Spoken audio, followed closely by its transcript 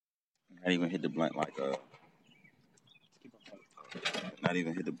Not even hit the blunt like not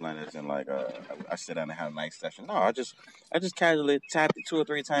even hit the blunt as in like I sit down and have a nice session. No, I just casually tapped it 2 or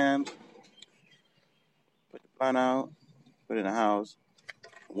 3 times, put the blunt out, put it in the house,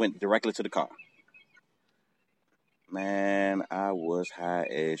 went directly to the car. Man, I was high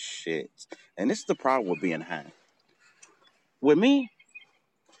as shit. And this is the problem with being high. With me,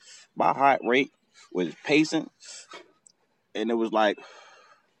 my heart rate was pacing, and it was like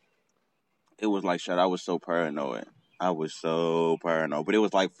shit. I was so paranoid. I was so paranoid, but it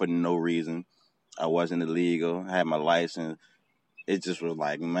was like for no reason. I wasn't illegal. I had my license. It just was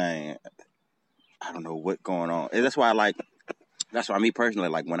like, man, I don't know what's going on. And that's why I like. That's why me personally,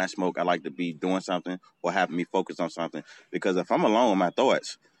 like when I smoke, I like to be doing something or having me focus on something. Because if I'm alone with my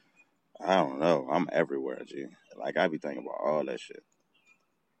thoughts, I don't know. I'm everywhere, G. Like I be thinking about all that shit.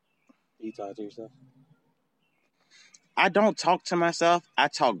 You talk to yourself? I don't talk to myself. I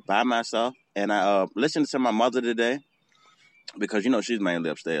talk by myself. And I listened to my mother today because she's mainly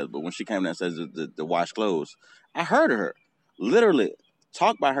upstairs. But when she came down and says the wash clothes, I heard her literally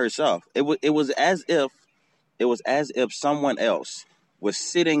talk by herself. It was as if someone else was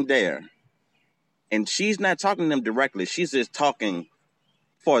sitting there, and she's not talking to them directly. She's just talking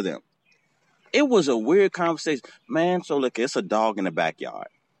for them. It was a weird conversation, man. So look, it's a dog in the backyard,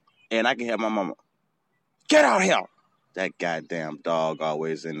 and I can hear my mama, "Get out here!" That goddamn dog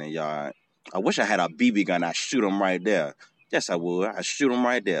always in the yard. I wish I had a BB gun. I'd shoot him right there. Yes, I would. I'd shoot him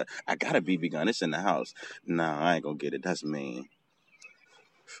right there. I got a BB gun. It's in the house. Nah, I ain't gonna get it. That's mean.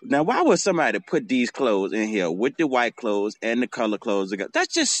 Now, why would somebody put these clothes in here with the white clothes and the color clothes together?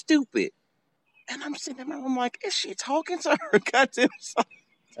 That's just stupid. And I'm sitting there, I'm like, is she talking to her goddamn self?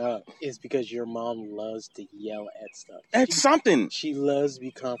 It's because your mom loves to yell at stuff. That's something. She loves to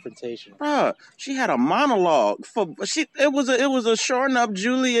be confrontational. Bruh, she had a monologue it was a sure enough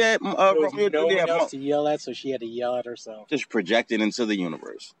Juliet There was Romeo no one Juliet else to yell at, so she had to yell at herself. just projected into the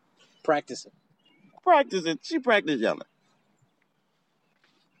universe. Practice it. Practice it. She practiced yelling.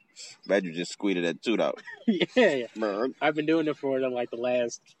 Bet you just squeezed that tooth out. Yeah. I've been doing it for like the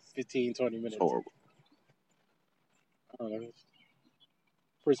last 15, 20 minutes. It's horrible. I don't know.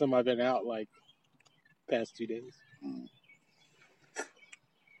 First time I've been out like past 2 days. Mm.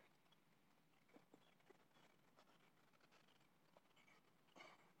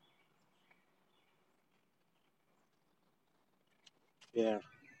 Yeah.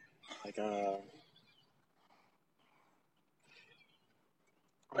 Like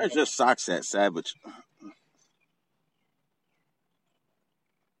Where's your socks at, Savage?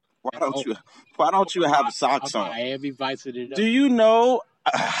 Why don't you have socks on? Miami Vice it up. Do you know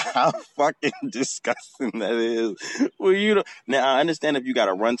how fucking disgusting that is? Well, now I understand if you got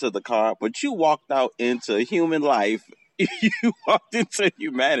to run to the car, but you walked out into human life. You walked into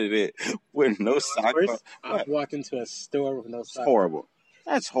humanity with no socks on. I walked into a store with no socks. It's horrible.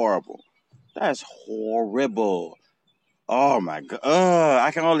 That's horrible. That's horrible. Oh my god!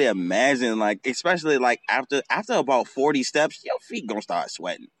 I can only imagine, like, especially like after about 40 steps, your feet gonna start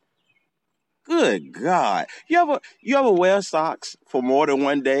sweating. Good God! You ever wear socks for more than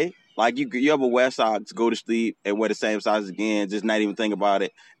one day? Like you ever wear socks, go to sleep, and wear the same socks again, just not even think about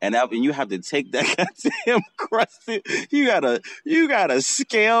it, and you have to take that goddamn crusted. You gotta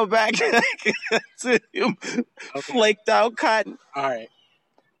scale back to him flaked out cotton. All right.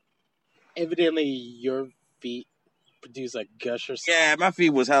 Evidently, your feet produce a gush or something. Yeah, my feet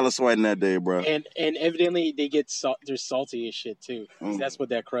was hella sweating that day, bro. And evidently they get they're salty as shit too. That's what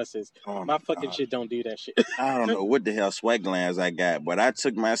that crust is. Oh my fucking shit don't do that shit. I don't know what the hell sweat glands I got, but I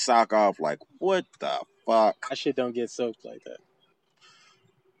took my sock off like, what the fuck? My shit don't get soaked like that.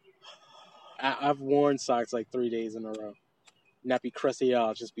 I've worn socks like 3 days in a row. Not be crusty at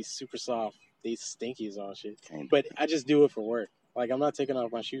all, just be super soft. They stinky as all shit. But I just do it for work. Like I'm not taking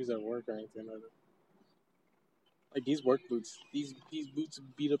off my shoes at work or anything like that. Like these work boots, these boots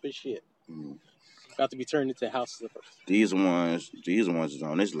beat up as shit. About to be turned into house slippers. These ones is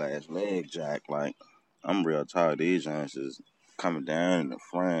on this last leg, Jack. Like I'm real tired. These ones is coming down in the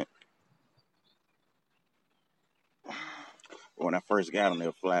front. When I first got them, they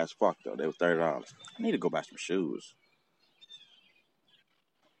were fly as fuck though. They were $30. I need to go buy some shoes.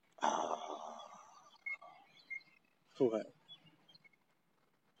 What?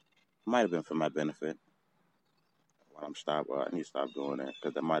 Might have been for my benefit. While I need to stop doing that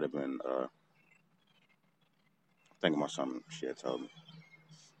because that might have been. Thinking about something she had told me.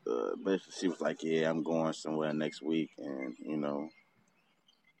 Basically, she was like, "Yeah, I'm going somewhere next week, and and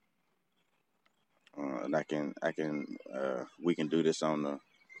we can do this on the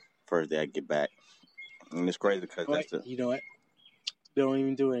first day I get back." And it's crazy because You know what? They don't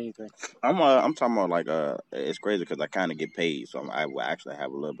even do anything. I'm talking about like it's crazy because I kind of get paid, so I will actually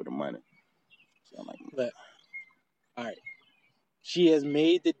have a little bit of money. So I'm like, But all right, she has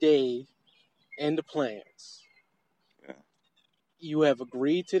made the day and the plans. Yeah. You have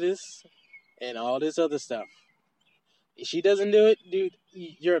agreed to this and all this other stuff. If she doesn't do it, dude,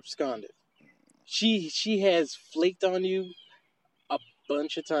 you're absconded. She has flaked on you a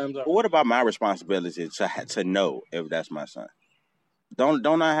bunch of times. But what about my responsibility to know if that's my son?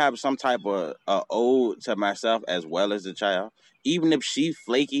 Don't I have some type of ode to myself as well as the child? Even if she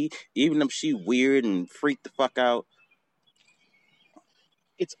flaky, even if she weird and freak the fuck out.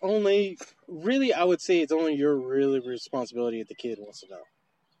 It's only really, I would say, it's only your really responsibility if the kid wants to know.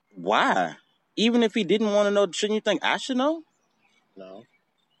 Why? Even if he didn't want to know, shouldn't you think I should know? No,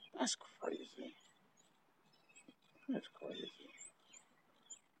 That's crazy. That's crazy.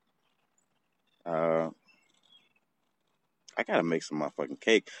 I gotta make some motherfucking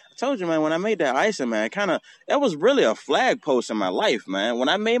cake. I told you, man, when I made that icing, man, that was really a flag post in my life, man. When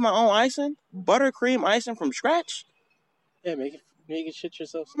I made my own icing, buttercream icing from scratch. yeah, make it shit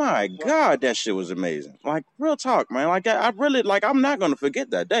yourself. My God, that shit was amazing. Like, real talk, man. Like, I really, like, I'm not gonna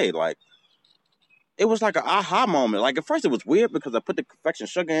forget that day. Like, it was like an aha moment. Like, at first it was weird because I put the confection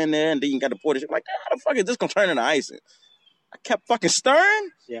sugar in there and then you got to pour this shit. Like, how the fuck is this gonna turn into icing? I kept fucking stirring.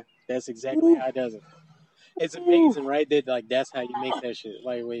 Yeah, that's exactly how it does it. It's amazing, right? That like that's how you make that shit.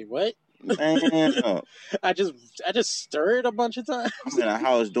 Like, wait, what? Man, I just stirred a bunch of times. I'm in a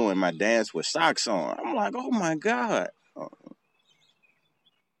house doing my dance with socks on. I'm like, oh my God.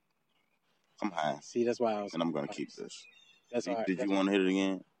 I'm high. See, that's why I was. And I'm gonna keep this. That's why. Did you want to hit it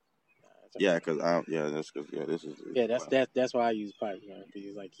again? Yeah, because this is. Yeah, that's why I use pipes, man.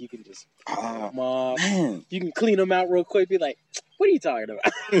 Because like you can just them off. Man. You can clean them out real quick. Be like, what are you talking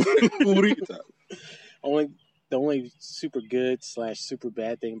about? What are you talking? The only super good / super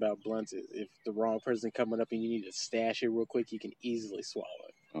bad thing about blunts is if the wrong person coming up and you need to stash it real quick, you can easily swallow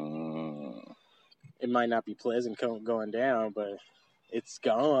it. It might not be pleasant going down, but it's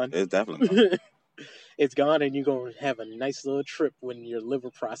gone. It's definitely gone. It's gone, and you're going to have a nice little trip when your liver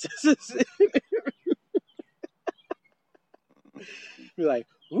processes it. You're like,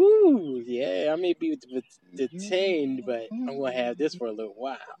 ooh, yeah, I may be detained, but I'm going to have this for a little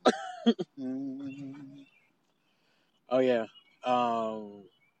while. Oh, yeah.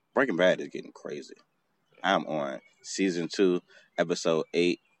 Breaking Bad is getting crazy. I'm on season 2, episode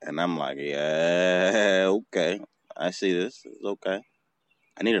 8, and I'm like, yeah, okay. I see this. It's okay.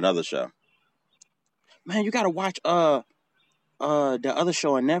 I need another show. Man, you gotta watch the other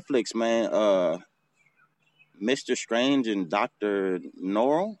show on Netflix, man. Mr. Strange and Dr.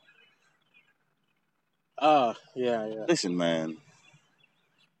 Norrell. Yeah. Listen, man.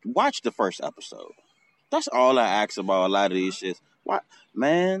 Watch the first episode. That's all I ask about a lot of these shits. What,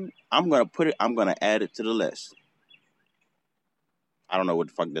 man? I'm gonna add it to the list. I don't know what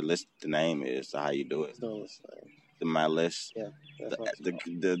the fuck the name is. So how you do it? No, my list. Yeah. The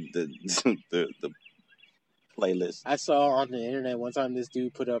playlist. I saw on the internet one time this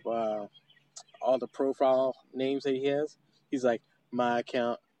dude put up all the profile names that he has. He's like, my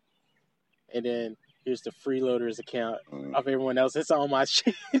account, and then here's the freeloaders account of everyone else. It's all my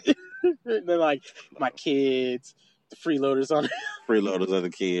shit. They're like my kids, the freeloaders on it. Freeloaders are the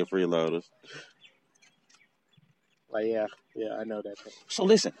kid freeloaders. Like, yeah, I know that thing. So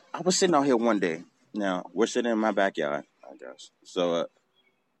listen, I was sitting out here one day. Now, we're sitting in my backyard, I guess. So,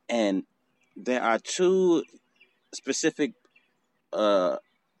 and there are 2 specific birds,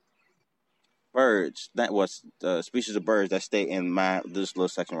 that was species of birds that stay in this little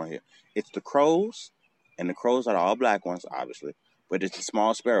section right here. It's the crows, and the crows are all black ones, obviously. But it's the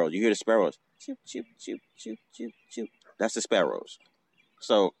small sparrows. You hear the sparrows. Choop, choop, choop, choop, choop, choop. That's the sparrows.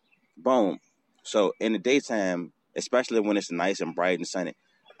 So, boom. So, in the daytime, especially when it's nice and bright and sunny,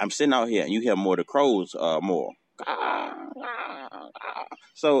 I'm sitting out here, and you hear more of the crows more.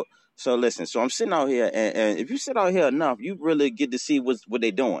 So listen. So, I'm sitting out here, and if you sit out here enough, you really get to see what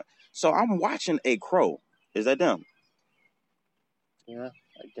they're doing. So, I'm watching a crow. Is that them? Yeah,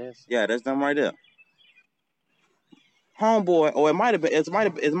 I guess. Yeah, that's them right there. Homeboy, or it might have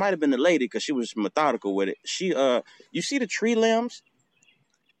been the lady because she was methodical with it. She you see the tree limbs?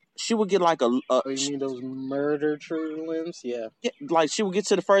 She would get like you mean those murder tree limbs? Yeah. Like she would get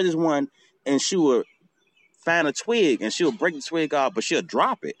to the furthest one and she would find a twig and she would break the twig off, but she'll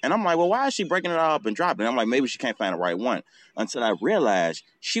drop it. And I'm like, well, why is she breaking it off and dropping it? I'm like, maybe she can't find the right one. Until I realized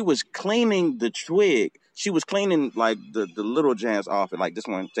she was cleaning the twig. She was cleaning like the little jams off and like this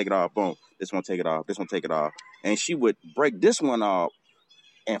one, take it off, boom. This one, take it off. This one, take it off. And she would break this one off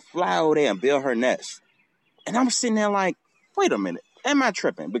and fly over there and build her nest. And I'm sitting there like, wait a minute. Am I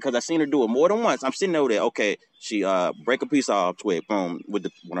tripping? Because I seen her do it more than once. I'm sitting over there. Okay, she break a piece off twig, boom, with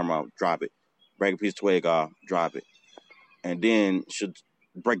the one of them, drop it. Break a piece of twig off, drop it, and then she'll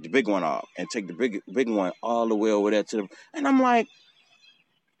break the big one off and take the big one all the way over there to the. And I'm like,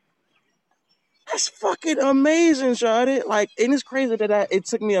 that's fucking amazing, shawty. Like, and it's crazy that it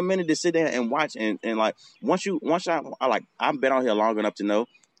took me a minute to sit there and watch and like once I like I've been out here long enough to know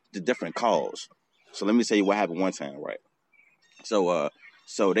the different calls. So let me tell you what happened one time, right?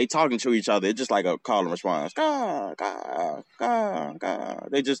 So they talking to each other. It's just like a call and response. Gah, gah, gah, gah.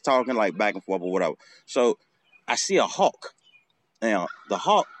 They just talking like back and forth or whatever. So I see a hawk. Now the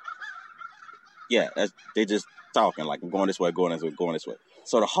hawk, yeah, they just talking like I'm going this way, going this way, going this way.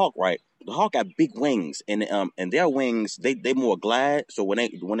 So the hawk, right? The hawk got big wings, and their wings they more glide. So when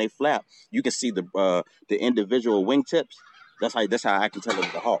they flap, you can see the individual wingtips. That's how I can tell it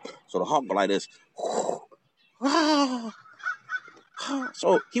was the hawk. So the hawk go like this.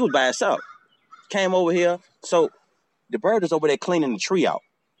 So he was by himself. Came over here. So the bird is over there cleaning the tree out.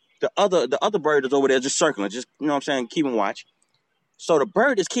 The other bird is over there just circling, just you know what I'm saying, keeping watch. So the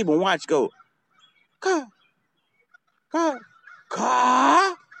bird is keeping watch. Go, caw, caw,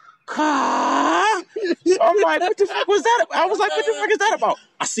 caw, caw. So I'm like, what the fuck was that? I was like, what the fuck is that about?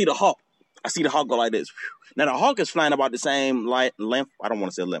 I see the hawk. Go like this. Now the hawk is flying about the same length. I don't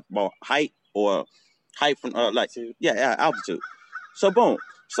want to say length, but height from altitude. So boom.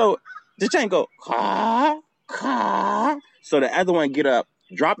 So the chain go caw, caw. So the other one get up,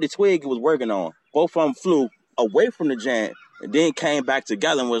 drop the twig it was working on. Both of them flew away from the giant and then came back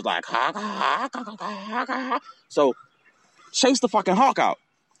together and was like caw, caw, caw, caw, caw. So chase the fucking hawk out.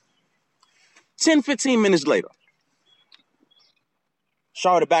 10-15 minutes later,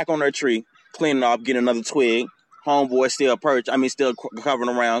 shot it back on her tree, cleaning off, getting another twig. Homeboy still still covering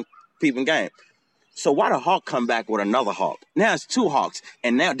around, peeping game. So why the hawk come back with another hawk? Now it's two hawks,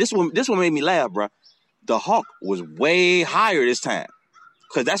 and now this one made me laugh, bro. The hawk was way higher this time,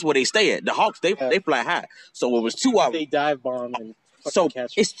 cause that's where they stay at. The hawks they fly high, so it was two of them. They dive bomb and so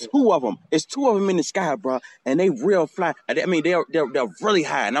catch it's two of them. It's two of them in the sky, bro, and they real fly. I mean, they're really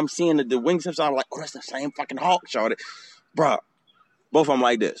high, and I'm seeing the wingtips. I'm like, oh, that's the same fucking hawk, shorty, bro. Both of them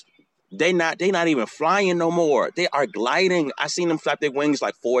like this. They not even flying no more. They are gliding. I seen them flap their wings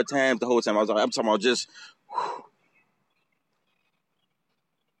like 4 times the whole time. I'm talking about just.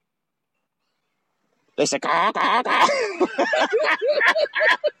 They said, caw, caw, caw.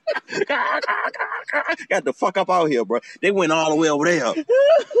 Got the fuck up out here, bro. They went all the way over there.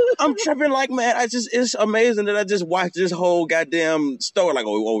 I'm tripping like, man, it's amazing that I just watched this whole goddamn story. Like,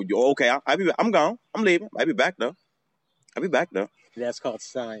 okay, I'm gone. I'm leaving. I'll be back, though. That's called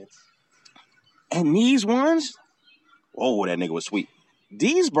science. And these ones, that nigga was sweet.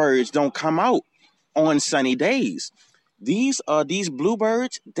 These birds don't come out on sunny days. These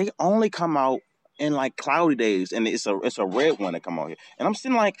bluebirds, they only come out in like cloudy days, and it's a red one that come out here. And I'm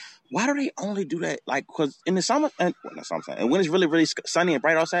sitting like, why do they only do that? Like, cause in the summer, and when it's really really sunny and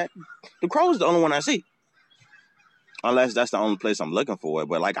bright outside, the crow is the only one I see. Unless that's the only place I'm looking for it.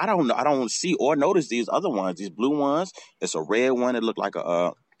 But like, I don't see or notice these other ones. These blue ones, it's a red one that look like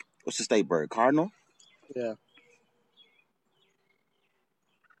a what's the state bird? Cardinal? Yeah.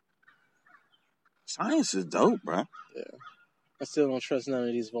 Science is dope, bro. Yeah. I still don't trust none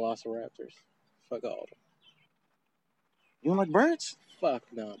of these velociraptors. Fuck all of them. You don't like birds? Fuck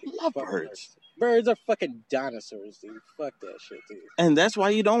no, dude. Love Fuck birds. Birds are fucking dinosaurs, dude. Fuck that shit, dude. And that's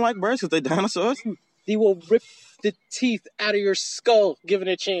why you don't like birds, because they're dinosaurs? They will rip the teeth out of your skull given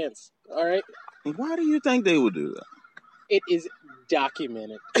a chance. All right? Why do you think they would do that? It is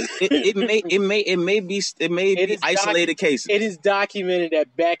documented. it may be isolated cases. It is documented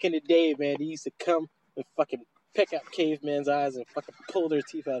that back in the day, man, they used to come and fucking pick out cavemen's eyes and fucking pull their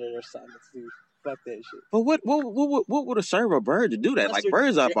teeth out of their sides, dude. Fuck that shit. But what would a serve a bird to do that? Like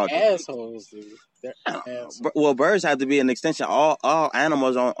birds are fucking assholes, dude. They're assholes. Well, birds have to be an extension. All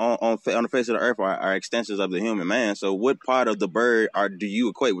animals on the face of the earth are extensions of the human man. So what part of the bird do you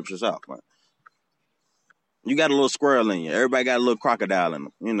equate with yourself, man? You got a little squirrel in you. Everybody got a little crocodile in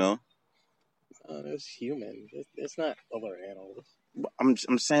them, you know. It's human. It's not other animals. I'm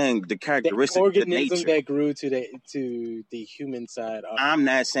saying the characteristic, the organism the nature that grew to the human side. I'm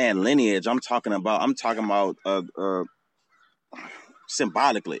not saying lineage. I'm talking about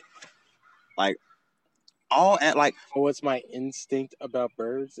symbolically, like all like. What's my instinct about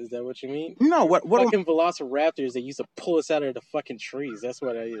birds? Is that what you mean? No, what fucking velociraptors that used to pull us out of the fucking trees. That's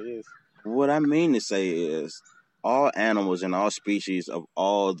what it is. What I mean to say is, all animals and all species of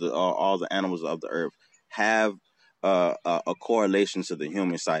all the animals of the earth have a correlation to the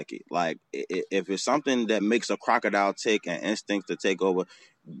human psyche. Like if it's something that makes a crocodile tick and instinct to take over,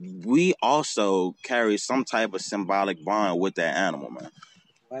 we also carry some type of symbolic bond with that animal, man.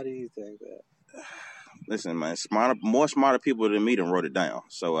 Why do you think that? Listen, man, more smarter people than me done wrote it down.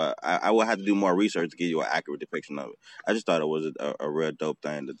 So I will have to do more research to give you an accurate depiction of it. I just thought it was a real dope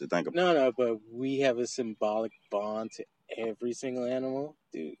thing to think about. No, but we have a symbolic bond to every single animal,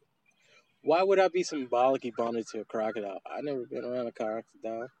 dude. Why would I be symbolically bonded to a crocodile? I've never been around a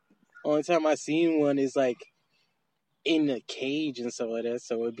crocodile. Only time I seen one is like in a cage and stuff like that.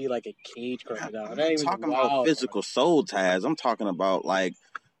 So it'd be like a cage crocodile. I'm Not not even talking wild about physical soul ties. I'm talking about like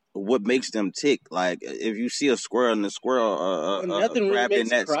what makes them tick. Like if you see a squirrel and the squirrel nothing really grab their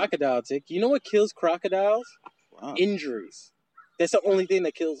makes a nets. crocodile tick. You know what kills crocodiles? Wow. Injuries. That's the only thing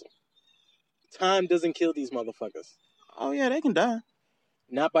that kills them. Time doesn't kill these motherfuckers. Oh yeah, they can die.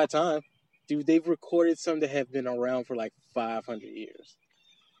 Not by time. Dude, they've recorded some that have been around for like 500 years.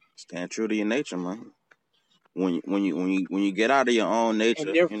 Stand true to your nature, man. When you get out of your own nature,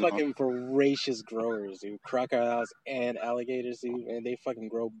 and they're fucking voracious growers, dude. Crocodiles and alligators, dude, and they fucking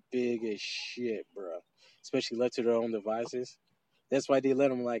grow big as shit, bro. Especially left to their own devices. That's why they let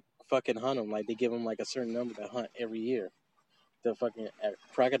them like fucking hunt them. Like they give them like a certain number to hunt every year. The fucking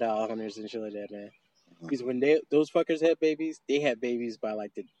crocodile hunters and shit like that, man. Because when those fuckers have babies, they have babies by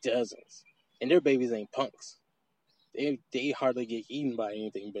like the dozens, and their babies ain't punks. They hardly get eaten by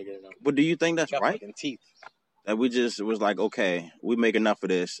anything bigger than them. But do you think that's right? Fucking teeth. That we just was like, okay, we make enough of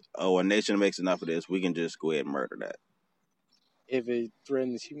this. Oh, a nation makes enough of this. We can just go ahead and murder that. If it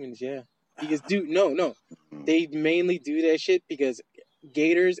threatens humans, yeah. Because, dude, no. They mainly do that shit because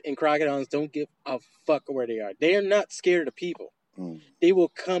gators and crocodiles don't give a fuck where they are. They are not scared of people. They will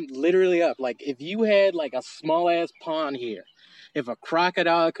come literally up. Like, if you had, like, a small-ass pond here, if a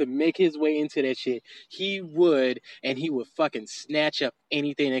crocodile could make his way into that shit, he would, and he would fucking snatch up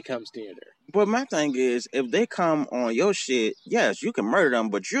anything that comes near there. But my thing is, if they come on your shit, yes, you can murder them,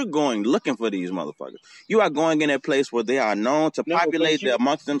 but you're going looking for these motherfuckers. You are going in a place where they are known to populate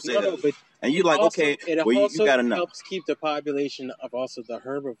amongst themselves. And you like, also, okay, it well, also you got enough. helps keep the population of also the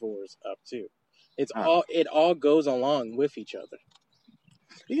herbivores up too. It all goes along with each other.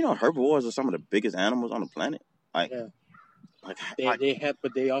 You know, herbivores are some of the biggest animals on the planet. Like, yeah.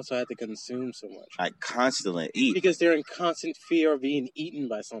 They also have to consume so much. Like constantly eat. Because they're in constant fear of being eaten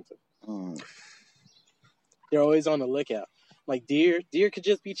by something. They're always on the lookout. Like deer could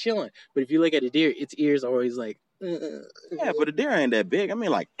just be chilling. But if you look at a deer, its ears are always like... Yeah, but a deer ain't that big. I mean,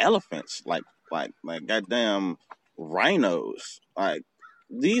 like elephants, like goddamn rhinos. Like,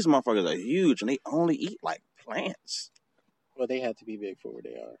 these motherfuckers are huge, and they only eat, like, plants. Well, they have to be big for where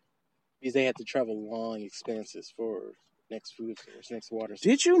they are. Because they have to travel long expanses for next food source, next water source.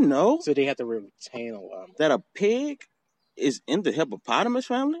 Did you know? So they have to retain a lot more. That a pig is in the hippopotamus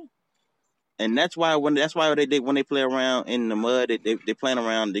family? And that's why when they play around in the mud, they playing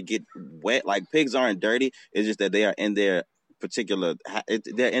around, they get wet. Like, pigs aren't dirty. It's just that they are in their particular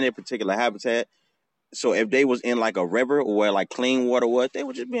habitat. So if they was in like a river or where like clean water was, they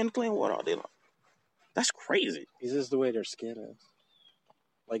would just be in clean water all day long. That's crazy. This is the way their skin is.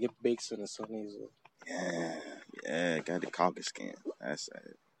 Like it bakes in the sun easily. Yeah, got the caucus skin. That's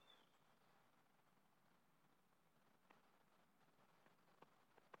it.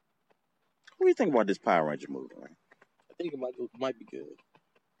 What do you think about this Power Ranger movie, man? I think it might be good.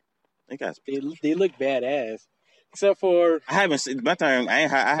 They look badass, except for I haven't seen my turn. I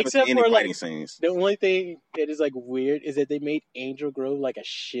haven't seen any fighting scenes. The only thing that is like weird is that they made Angel Grove like a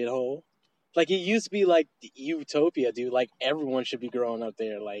shithole. Like it used to be like Utopia, dude. Like everyone should be growing up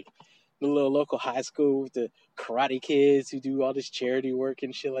there. Like the little local high school with the karate kids who do all this charity work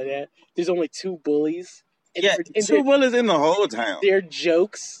and shit like that. There's only 2 bullies. And two bullies in the whole town. They're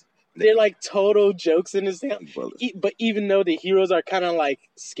jokes. They're like total jokes in this town. But even though the heroes are kind of like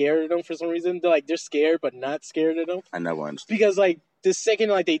scared of them for some reason, they're scared but not scared of them. I never understood. Because like the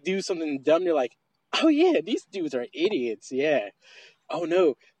second like they do something dumb, they're like, oh yeah, these dudes are idiots. Yeah. Oh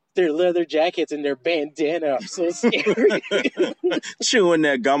no, their leather jackets and their bandana are so scary. Chewing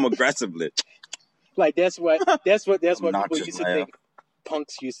their gum aggressively. Like that's what people used to think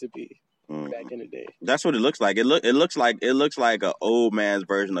punks used to be. Back in the day, that's what it looks like. It looks like an old man's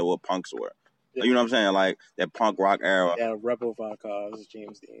version of what punks were. Yeah. You know what I'm saying? Like that punk rock era. Yeah, Rebel Vodkas,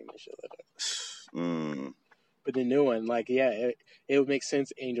 James Dean, and shit like that. But the new one, like, yeah, it would make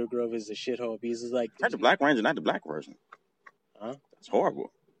sense. Angel Grove is a shithole because it's like that's the Black Ranger, not the black version. Huh? That's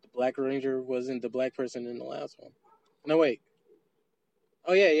horrible. The Black Ranger wasn't the black person in the last one. No, wait.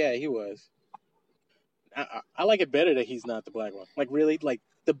 Oh yeah, he was. I like it better that he's not the black one. Like really, like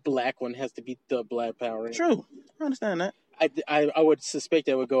the black one has to be the Black Power Ranger. True, I understand that. I would suspect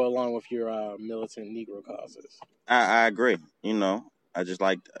that would go along with your militant Negro causes. I agree. You know, I just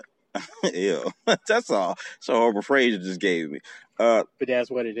like that. Ew, that's all. So horrible phrase you just gave me. But that's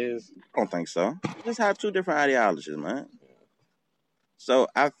what it is. I don't think so. We just have two different ideologies, man. So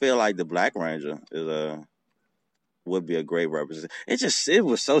I feel like the Black Ranger is would be a great representation. It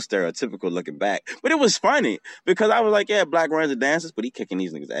was so stereotypical looking back, but it was funny because I was like, yeah, Black Ranger dances, but he kicking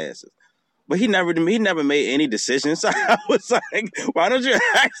these niggas' asses. But he never made any decisions. So I was like, why don't you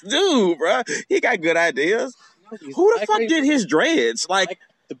ask dude, bro? He got good ideas. Who the fuck did his dreads? Like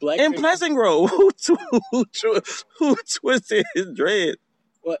the Black in Pleasant Grove, who twisted his dreads?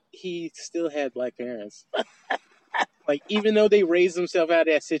 Well, he still had black parents. Like, even though they raised themselves out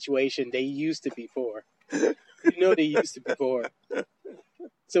of that situation, they used to be poor. You know they used to be poor.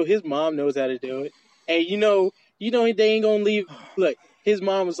 So his mom knows how to do it. And you know they ain't gonna leave. Look, his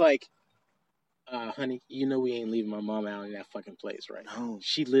mom was like, honey, you know we ain't leaving my mom out in that fucking place, right? No.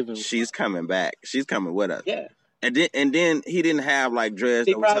 She's coming back. She's coming with us. Yeah. And then he didn't have like dreads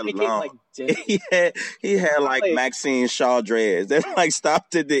they that was became long. Like he had like Maxine Shaw dreads that like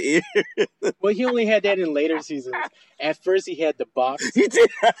stopped at the ear. Well, he only had that in later seasons. At first, he had the box. He did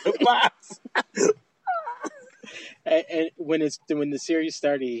have the box. And when the series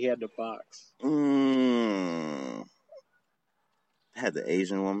started, he had the box. Had the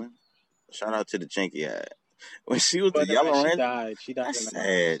Asian woman. Shout out to the chinky hat. When she was the Yellow Ranger, she died. That's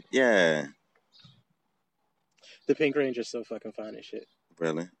sad. Yeah. The Pink Ranger's so fucking fine as shit.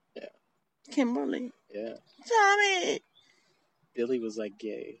 Really? Yeah. Kimberly. Yeah. Tommy. Billy was like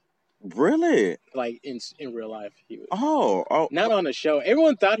gay. Really? Like in real life, he was. Oh. Not on the show.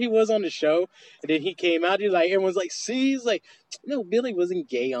 Everyone thought he was on the show, and then he came out. Everyone's like, "See, he's like, no, Billy wasn't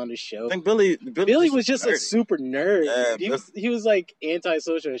gay on the show. I think Billy was just a super nerd. Yeah, he was like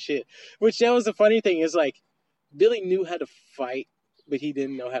antisocial and shit. Which that was the funny thing is like, Billy knew how to fight, but he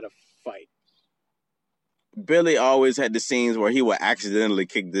didn't know how to fight. Billy always had the scenes where he would accidentally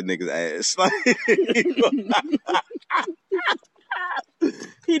kick the nigga's ass.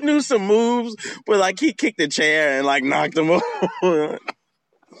 He knew some moves, but like he kicked the chair and like knocked him over.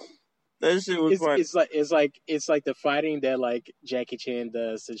 That shit was funny. It's like the fighting that like Jackie Chan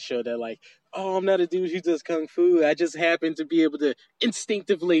does to show that like, oh, I'm not a dude who does kung fu. I just happen to be able to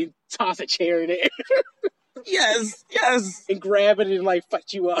instinctively toss a chair in the air. Yes. And grab it and like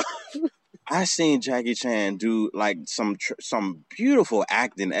fight you off. I seen Jackie Chan do like some beautiful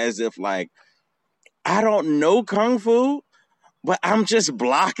acting as if like I don't know kung fu, but I'm just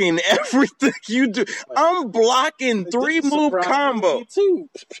blocking everything you do. I'm blocking 3-move combo. Too.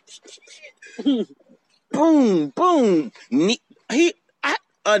 Boom, boom.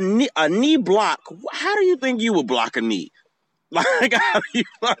 A knee block. How do you think you would block a knee? Like how do you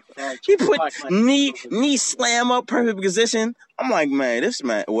block? He put knee slam up, perfect position. I'm like, man, this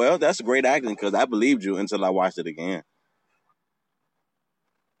man. Well, that's great acting because I believed you until I watched it again.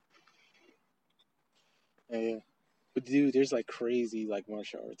 Yeah. But dude, there's like crazy like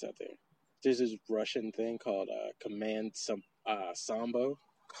martial arts out there. There's this Russian thing called Command Sambo.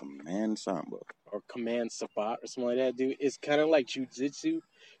 Command Sambo. Or Command Sabat or something like that, dude. It's kind of like jujitsu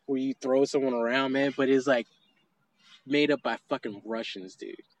where you throw someone around, man, but it's like made up by fucking Russians,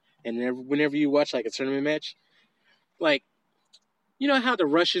 dude. And whenever you watch like a tournament match, like, you know how the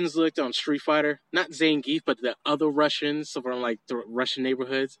Russians looked on Street Fighter? Not Zangief, but the other Russians from like the Russian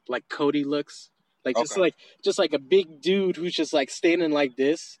neighborhoods, like Cody looks. Like just like a big dude who's just like standing like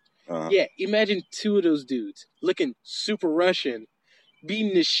this. Uh-huh. Yeah, imagine two of those dudes looking super Russian,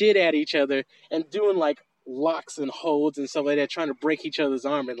 beating the shit at each other and doing like locks and holds and stuff like that, trying to break each other's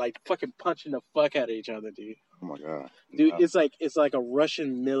arm and like fucking punching the fuck out of each other, dude. Oh my god, dude! Yeah. It's like a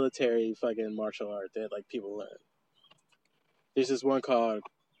Russian military fucking martial art that like people learn. There's this one called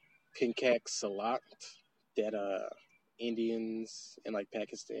Pencak Silat that Indians and like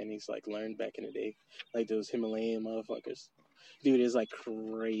Pakistanis like learned back in the day, like those Himalayan motherfuckers. Dude, it's like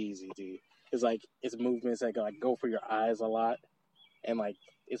crazy, dude. It's movements that like go for your eyes a lot, and like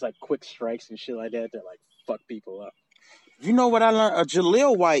it's like quick strikes and shit like that that like fuck people up. You know what I learned?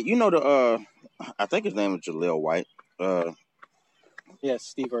 Jaleel White. You know the I think his name is Jaleel White. Yeah,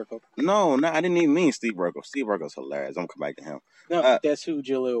 Steve Urkel. No, I didn't even mean Steve Urkel. Steve Urkel's hilarious. I'm gonna come back to him. No, that's who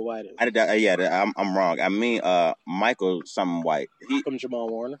Jaleel White is. I'm wrong. I mean Michael something White. From Jamal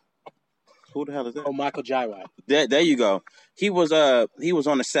Warner. Who the hell is that? Oh, Michael Jai White. There you go. He was on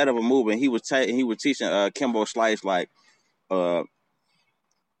the set of a movie. And he was teaching Kimbo Slice like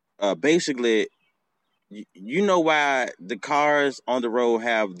basically. You know why the cars on the road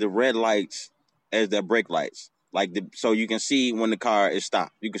have the red lights as their brake lights? so you can see when the car is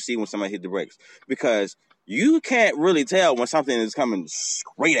stopped. You can see when somebody hit the brakes because you can't really tell when something is coming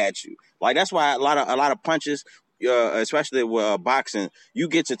straight at you. Like that's why a lot of punches, especially with boxing, you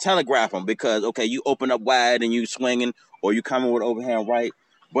get to telegraph them because okay, you open up wide and you swinging or you coming with overhand right,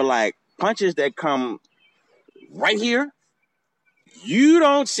 but like punches that come right here, you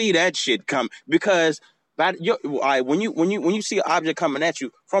don't see that shit come because. When you see an object coming at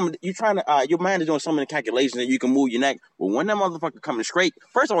you from you trying to your mind is doing so many calculations that you can move your neck. But when that motherfucker coming straight,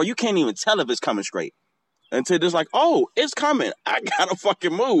 first of all, you can't even tell if it's coming straight until it's like, oh, it's coming. I gotta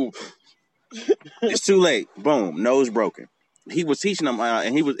fucking move. It's too late. Boom, nose broken. He was teaching them,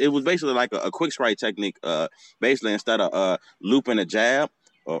 and it was basically like a quick strike technique. Basically instead of looping a jab,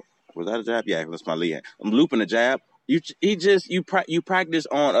 or was that a jab? Yeah, that's my lead. I'm looping a jab. You practice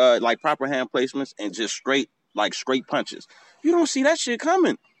on like proper hand placements and just straight punches. You don't see that shit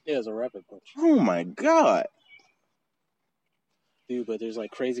coming. Yeah, it's a rapid punch. Oh my god, dude! But there's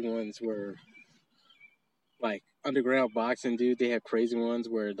like crazy ones where, like underground boxing, dude. They have crazy ones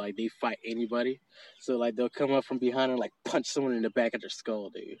where like they fight anybody. So like they'll come up from behind and like punch someone in the back of their skull,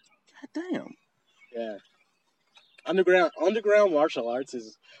 dude. God damn. Yeah. Underground martial arts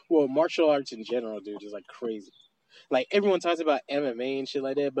martial arts in general, dude, is like crazy. Like everyone talks about MMA and shit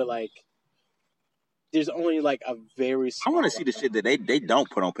like that, but like there's only like a very small. I want to see the shit that they don't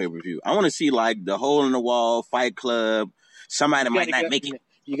put on pay-per-view. I want to see like the Hole in the Wall, Fight Club. Somebody might not make it.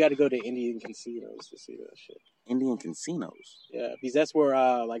 You got to go to Indian casinos to see that shit. Indian casinos? Yeah, because that's where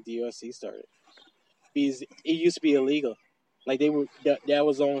like the UFC started. Because it used to be illegal. Like that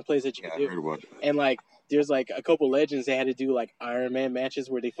was the only place that you could do. I heard about it. And like there's like a couple legends that had to do like Iron Man matches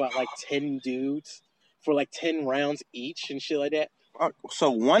where they fought like 10 dudes for like 10 rounds each and shit like that. So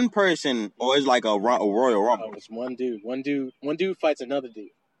one person, or it's like a Royal Rumble? No, it's one dude. One dude fights another dude.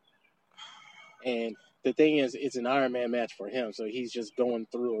 And the thing is, it's an Iron Man match for him, so he's just going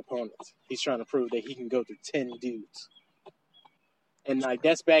through opponents. He's trying to prove that he can go through 10 dudes. And like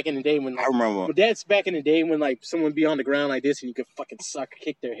that's back in the day when like, I remember. But that's back in the day when like someone be on the ground like this and you could fucking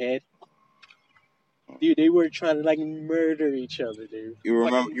kick their head. Dude, they were trying to like murder each other, dude. You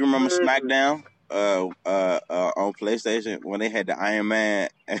remember SmackDown? On PlayStation when they had the Iron Man,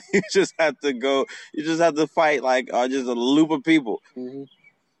 and you just have to fight like just a loop of people. Mm-hmm.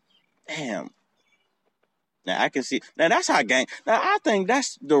 Damn. Now I can see. Now that's how I think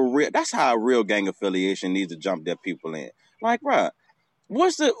that's how a real gang affiliation needs to jump their people in. Like, bruh,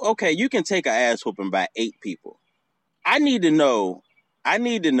 you can take an ass whooping by 8 people. I need to know.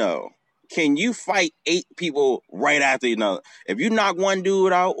 Can you fight 8 people right after you know? If you knock one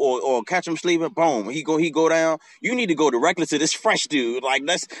dude out or catch him sleeping, boom, he go down. You need to go directly to this fresh dude. Like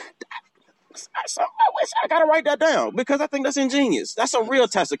I gotta write that down because I think that's ingenious. That's a real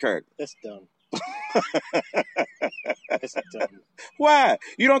test of character. That's dumb. That's dumb. Why?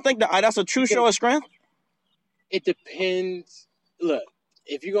 You don't think that's a true show of strength? It depends. Look,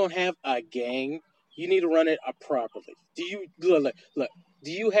 if you're gonna have a gang, you need to run it properly. Do you look?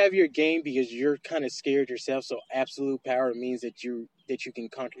 Do you have your game because you're kind of scared yourself? So absolute power means that you can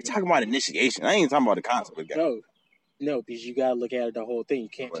conquer. You're talking about initiation. I ain't talking about the concept of the game. No, because you gotta look at the whole thing. You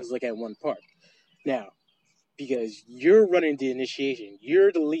can't just look at one part. Now, because you're running the initiation,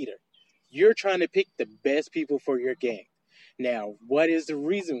 you're the leader. You're trying to pick the best people for your gang. Now, what is the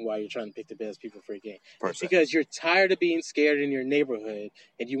reason why you're trying to pick the best people for your gang? It's because you're tired of being scared in your neighborhood,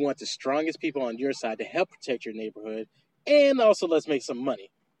 and you want the strongest people on your side to help protect your neighborhood. And also, let's make some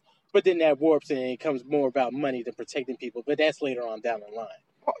money. But then that warps and it becomes more about money than protecting people. But that's later on down the line.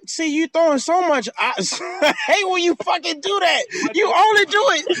 See, you throwing so much. I hate when you fucking do that. You only do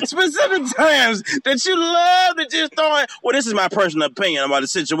it specific times that you love to just throw it. Well, this is my personal opinion about the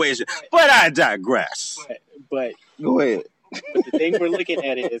situation, but I digress. But go ahead. But the thing we're looking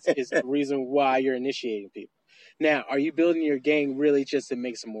at is the reason why you're initiating people. Now, are you building your gang really just to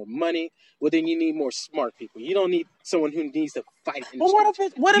make some more money? Well, then you need more smart people. You don't need someone who needs to fight. Well, what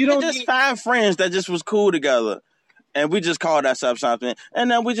if it's just 5 friends that just was cool together, and we just called ourselves something, and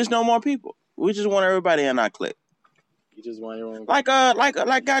then we just know more people. We just want everybody in our clique. You just want your own. Like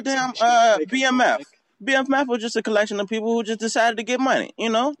goddamn BMF. BMF was just a collection of people who just decided to get money. You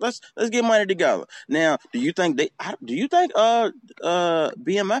know, let's get money together. Now, do you think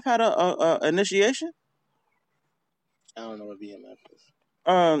BMF had a initiation? I don't know what BMF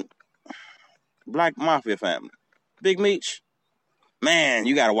is. Black Mafia family. Big Meech. Man,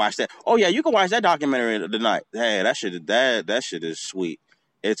 you gotta watch that. Oh yeah, you can watch that documentary tonight. Hey, that shit is sweet.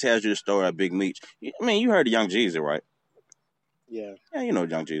 It tells you the story of Big Meech. I mean, you heard of Young Jeezy, right? Yeah. Yeah, you know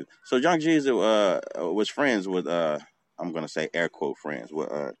Young Jeezy. So Young Jeezy was friends with I'm gonna say air quote friends with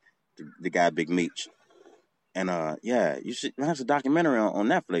the guy Big Meech. And yeah, you should. That's a documentary on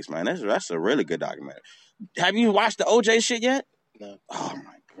Netflix, man. That's a really good documentary. Have you watched the OJ shit yet? No. Oh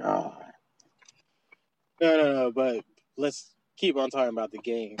my god. No. But let's keep on talking about the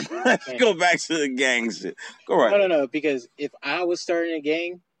gang. Let's go back to the gang shit. Go right. No. Because if I was starting a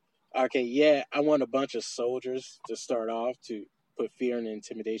gang, okay, yeah, I want a bunch of soldiers to start off to put fear and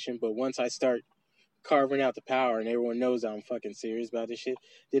intimidation. But once I start carving out the power and everyone knows I'm fucking serious about this shit,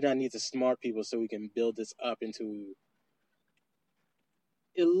 then I need the smart people so we can build this up into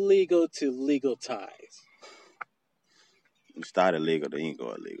illegal to legal ties. You start illegal, then you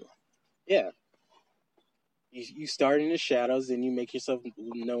go illegal. Yeah. You start in the shadows, then you make yourself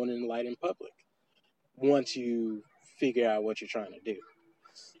known in the light in public. Once you figure out what you're trying to do.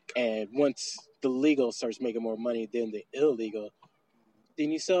 And once the legal starts making more money than the illegal,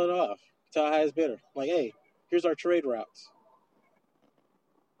 then you sell it off to the highest bidder. Like, hey, here's our trade routes.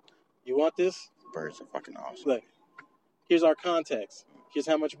 You want this? Birds are fucking awesome. Look, here's our contacts. Here's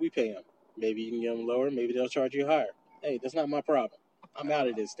how much we pay them. Maybe you can get them lower. Maybe they'll charge you higher. Hey, that's not my problem. I'm out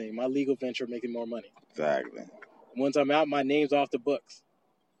of this thing. My legal venture making more money. Exactly. Once I'm out, my name's off the books.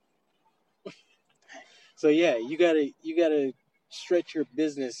 So yeah, you gotta stretch your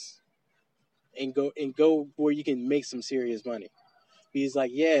business and go where you can make some serious money. Because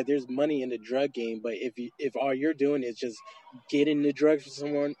like, yeah, there's money in the drug game, but if all you're doing is just getting the drugs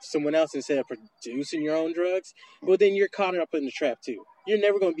from someone else instead of producing your own drugs, well then you're caught up in the trap too. You're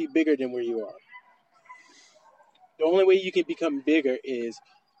never going to be bigger than where you are. The only way you can become bigger is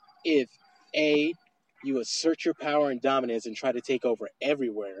if A, you assert your power and dominance and try to take over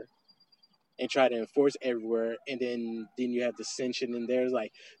everywhere and try to enforce everywhere, and then you have dissension in there. It's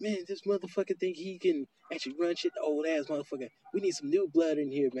like, man, this motherfucker think he can actually run shit. Old ass motherfucker. We need some new blood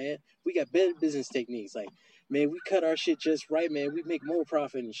in here, man. We got better business techniques. Like, man, we cut our shit just right, man. We make more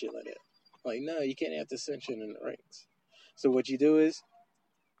profit and shit like that. Like, no, you can't have dissension in the ranks. So what you do is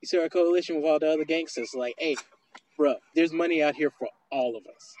you start a coalition with all the other gangsters. Like, hey, bro, there's money out here for all of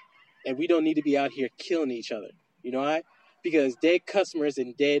us, and we don't need to be out here killing each other. You know why? Because dead customers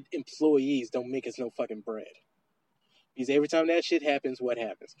and dead employees don't make us no fucking bread. Because every time that shit happens, what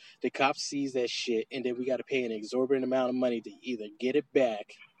happens? The cops sees that shit, and then we got to pay an exorbitant amount of money to either get it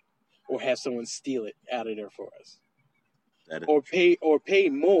back or have someone steal it out of there for us. Or pay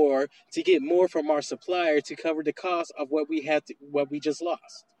more to get more from our supplier to cover the cost of what we just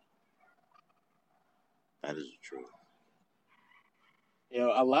lost. That is true. You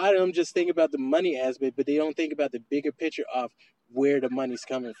know, a lot of them just think about the money aspect, but they don't think about the bigger picture of where the money's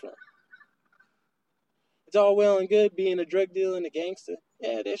coming from. It's all well and good being a drug dealer and a gangster.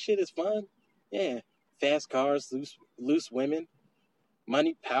 Yeah, that shit is fun. Yeah, fast cars, loose women,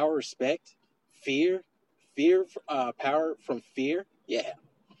 money, power, respect, fear, power from fear. Yeah,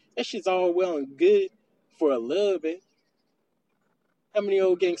 that shit's all well and good for a little bit. How many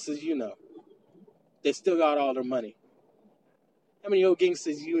old gangsters you know? They still got all their money. How many old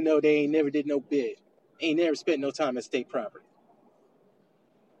gangsters you know they ain't never did no bid? Ain't never spent no time at state property?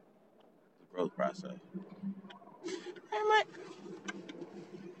 The growth process. Hey, Mike,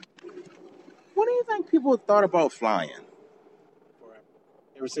 what do you think people thought about flying? Forever.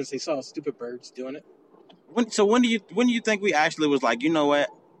 Ever since they saw stupid birds doing it. When do you think we actually was like, you know what?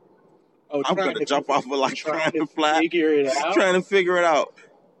 Oh, I'm gonna jump off of like trying to fly, figure it out. Trying to figure it out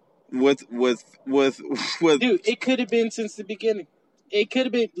with. Dude, it could have been since the beginning. It could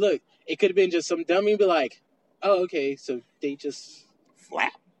have been. Look, it could have been just some dummy be like, "Oh, okay, so they just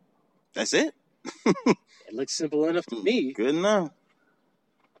flap." That's it. It looks simple enough to me. Good enough.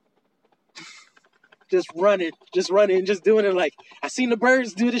 Just running, and just doing it like I seen the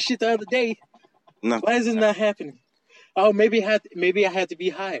birds do this shit the other day. No. Why is this not happening? Oh, maybe I had to be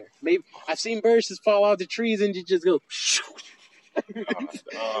higher. Maybe I've seen birds just fall out the trees and you just go.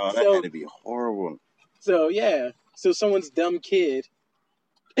 That had to be horrible. So yeah, so someone's dumb kid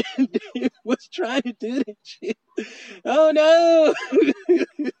was trying to do that shit. Oh no!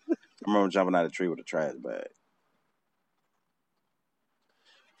 I remember jumping out of a tree with a trash bag.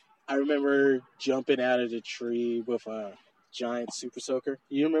 I remember jumping out of the tree with a giant Super Soaker.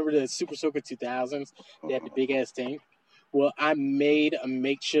 You remember the Super Soaker 2000s? They had the big ass tank. Well, I made a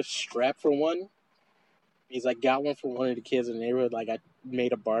makeshift strap for one because I got one for one of the kids in the neighborhood. Like I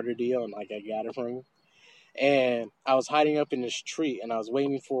made a barter deal and like I got it from him. And I was hiding up in this tree and I was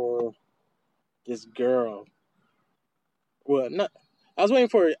waiting for this girl. Well, not. I was waiting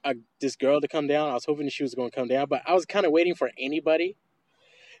for this girl to come down. I was hoping she was going to come down, but I was kind of waiting for anybody.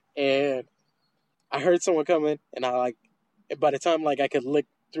 And I heard someone coming, and by the time like I could look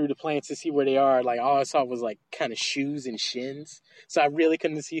through the plants to see where they are, like all I saw was like kind of shoes and shins. So I really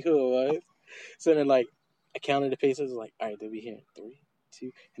couldn't see who it was. So then like I counted the paces. Like, all right, they'll be here in 3,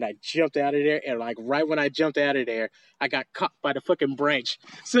 2, and I jumped out of there. And like right when I jumped out of there, I got caught by the fucking branch.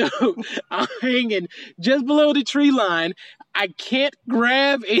 So I'm hanging just below the tree line. I can't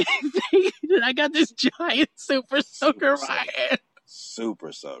grab anything. And I got this giant super soaker in my hand.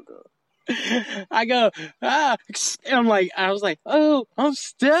 Super soaker. I go, and I was like, oh, I'm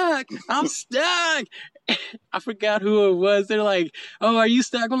stuck. I'm stuck. I forgot who it was. They're like, oh, are you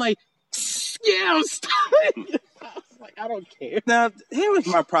stuck? I'm like, yeah, I'm stuck. I was like, I don't care. Now, here was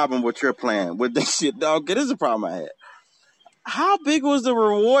my problem with your plan with this shit, dog. This is a problem I had. How big was the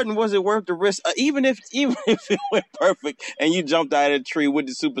reward, and was it worth the risk? Even if it went perfect and you jumped out of the tree with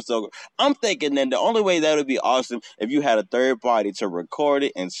the super soaker, I'm thinking then the only way that would be awesome if you had a third party to record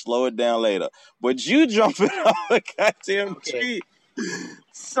it and slow it down later. But you jumping off a goddamn tree,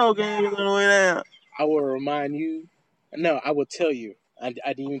 soaking it on the way down. I will remind you. No, I will tell you. I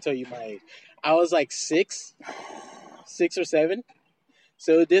didn't even tell you my age. I was like 6 or 7.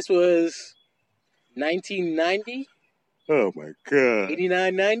 So this was 1990. Oh my god.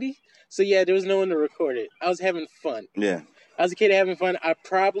 89, 90. So yeah, there was no one to record it. I was having fun. Yeah. I was a kid having fun. I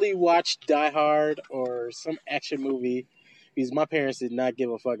probably watched Die Hard or some action movie because my parents did not give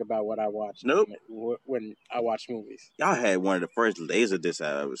a fuck about what I watched. Nope. When I watched movies. Y'all had one of the first laser discs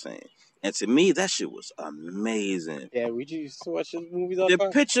I've ever seen. And to me, that shit was amazing. Yeah, we used to watch those movies all the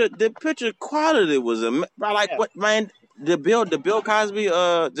time. The picture quality was what, man? The Bill Cosby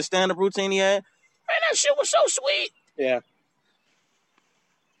the stand up routine he had. Man, that shit was so sweet. Yeah.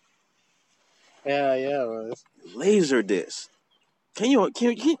 Yeah, it was. Laser disc. Can you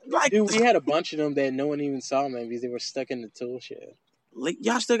like? Dude, we had a bunch of them that no one even saw, man, because they were stuck in the tool shed.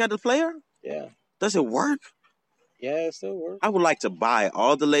 Y'all still got the player? Yeah. Does it work? Yeah, it still works. I would like to buy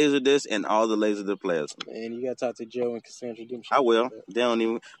all the laser discs and all the laser disc players. And you got to talk to Joe and Cassandra. I will. They don't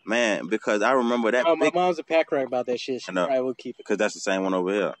even, man, because I remember that. Oh, my mom's a pack rat about that shit. She probably will keep it. Because that's the same one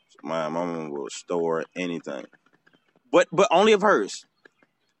over here. My mom will store anything, but only of hers.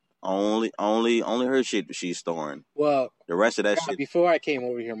 Only her shit she's storing. Well, the rest of that shit. Before I came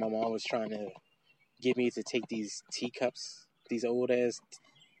over here, my mom was trying to get me to take these teacups, these old ass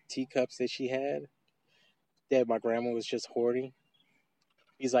teacups that she had, that my grandma was just hoarding.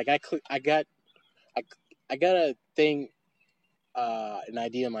 He's like, I got a thing, an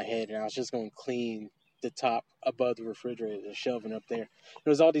idea in my head, and I was just going to clean the top above the refrigerator, the shelving up there.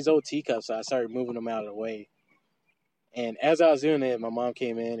 There was all these old teacups, so I started moving them out of the way. And as I was doing it, my mom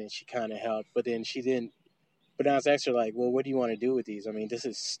came in and she kind of helped, but then she didn't. But I was asking her, like, well, what do you want to do with these? I mean, this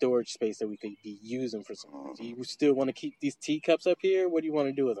is storage space that we could be using for something. Do you still want to keep these teacups up here? What do you want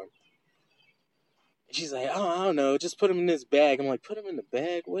to do with them? And she's like, oh, I don't know. Just put them in this bag. I'm like, put them in the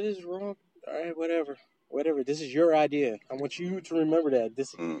bag? What is wrong? All right, whatever. This is your idea. I want you to remember that.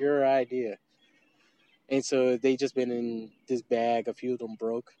 This is your idea. And so they just been in this bag. A few of them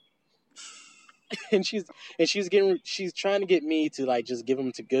broke. And she's trying to get me to like just give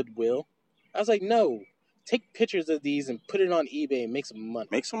them to Goodwill. I was like, no, take pictures of these and put it on eBay and make some money.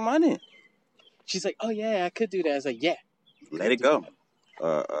 Make some money. She's like, oh yeah, I could do that. I was like, yeah. Let it go.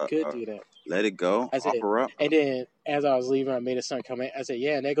 Could do that. Let it go. I said, offer up. And then as I was leaving, I made a son come in. I said,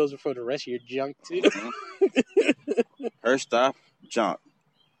 yeah, and that goes for the rest of your junk too. Her stuff, junk.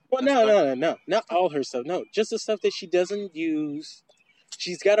 Well, no, not all her stuff. No, just the stuff that she doesn't use.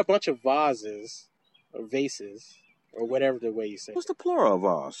 She's got a bunch of vases or vases or whatever the way you say. What's the plural of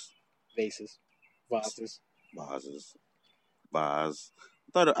vase? Vases. Vases. Vases. Vase.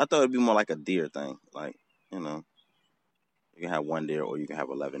 I thought it'd be more like a deer thing. Like, you know, you can have one deer or you can have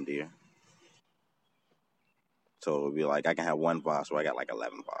 11 deer. So it would be like I can have one vase where I got like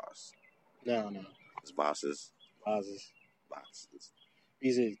 11 vases. No. It's vases. Vases.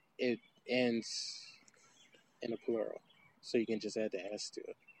 Because it ends in a plural. So you can just add the S to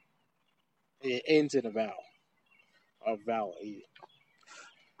it. It ends in a vowel. A vowel.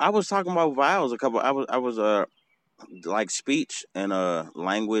 I was talking about vowels I was like speech and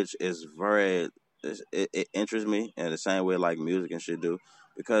language is very it interests me in the same way like music and shit do,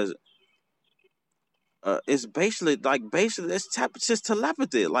 because it's basically it's just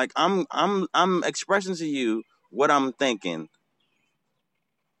telepathy. Like I'm expressing to you what I'm thinking,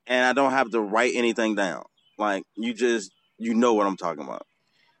 and I don't have to write anything down. Like you know what I'm talking about.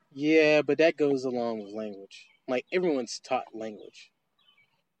 Yeah, but that goes along with language. Like everyone's taught language.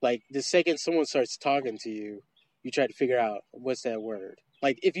 Like the second someone starts talking to you, you try to figure out what's that word.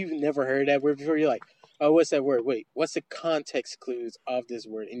 Like if you've never heard that word before, you're like, oh, what's that word? Wait, what's the context clues of this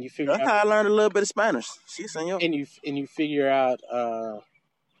word? And you figure That's how I learned a little bit of Spanish. Sí, señor. And you figure out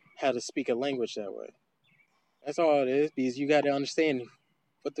how to speak a language that way. That's all it is, because you got to understand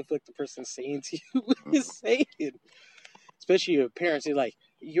what the fuck the person's saying to you is saying. Especially your parents, they're like,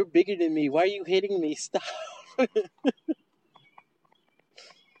 "You're bigger than me. Why are you hitting me? Stop." I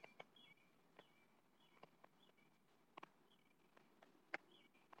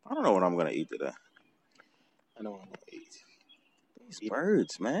don't know what I'm gonna eat today. I know what I'm gonna eat. These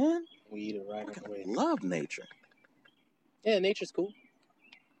birds, man. We eat it right on the way. Love nature. Yeah, nature's cool.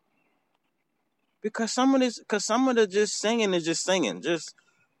 Because some of the just singing is just singing. Just,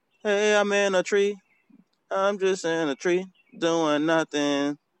 hey, I'm in a tree. I'm just in a tree doing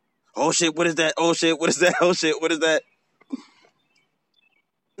nothing. Oh shit, what is that? Oh shit, what is that? Oh shit, what is that?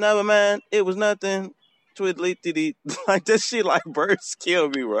 Never mind, it was nothing. Twiddly dee. Like that shit, like birds kill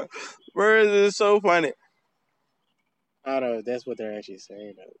me, bro. Birds is so funny. I don't know if that's what they're actually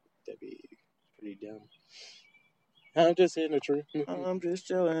saying. That'd be pretty dumb. I'm just in a tree. I'm just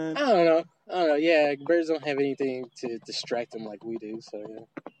chilling. I don't know. Yeah, birds don't have anything to distract them like we do. So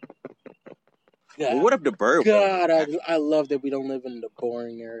yeah. Well, what if the bird? God, I love that we don't live in the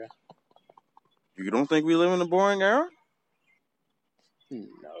boring era. You don't think we live in a boring era?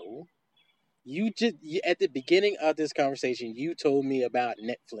 No. At the beginning of this conversation, you told me about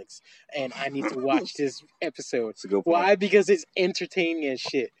Netflix, and I need to watch this episode. That's a good point. Why? Because it's entertaining as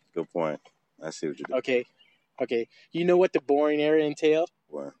shit. Good point. I see what you do. Okay. You know what the boring era entailed?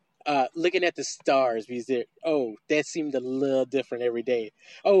 What? Looking at the stars because that seemed a little different every day.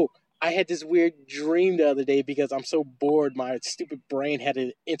 Oh, I had this weird dream the other day because I'm so bored. My stupid brain had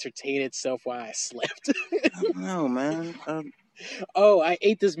to entertain itself while I slept. I don't know, man. Oh, I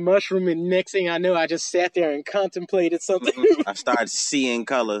ate this mushroom, and next thing I know, I just sat there and contemplated something. I started seeing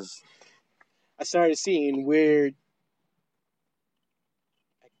colors. I started seeing weird.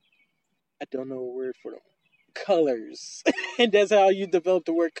 I don't know a word for them. Colors, and that's how you develop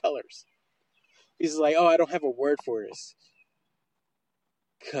the word colors. He's like, oh, I don't have a word for this.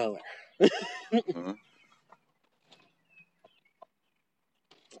 Color. Mm-hmm.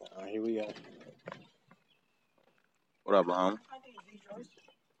 Here we go. What up, Lon?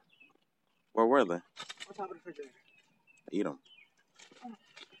 Where were they? On top of the refrigerator. Eat them.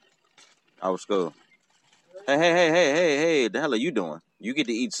 I was cool. Hey, the hell are you doing? You get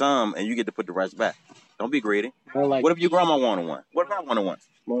to eat some, and you get to put the rest back. Don't be greedy. Like, what if your grandma wanted one? What if I wanted one?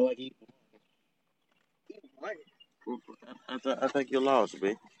 More like eat one. I think you're lost,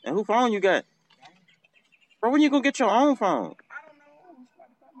 B. And who phone you got? Bro, when you gonna get your own phone? I don't know.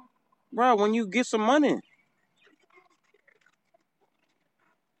 Bro, when you get some money.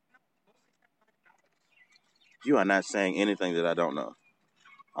 You are not saying anything that I don't know.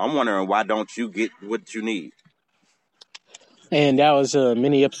 I'm wondering why don't you get what you need? And that was a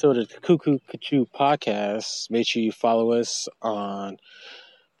mini episode of the Coocoo podcast. Make sure you follow us on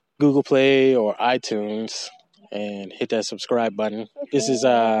Google Play or iTunes and hit that subscribe button. This is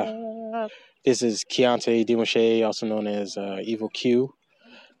Keontae Dimoshe, also known as Evil Q.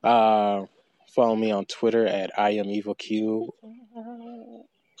 Follow me on Twitter at I am Evil Q.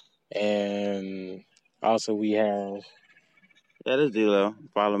 And also we have this is D-Lo.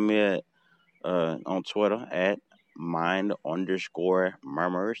 Follow me at on Twitter at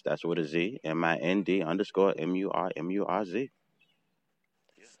mind_murmurs. That's with a Z. MIND_MURZ.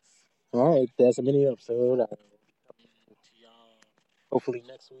 All right, that's a mini episode. Hopefully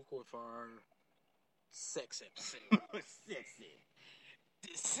next week with our sex episode. The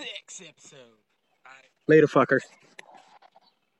sex episode. All right. Later, fucker.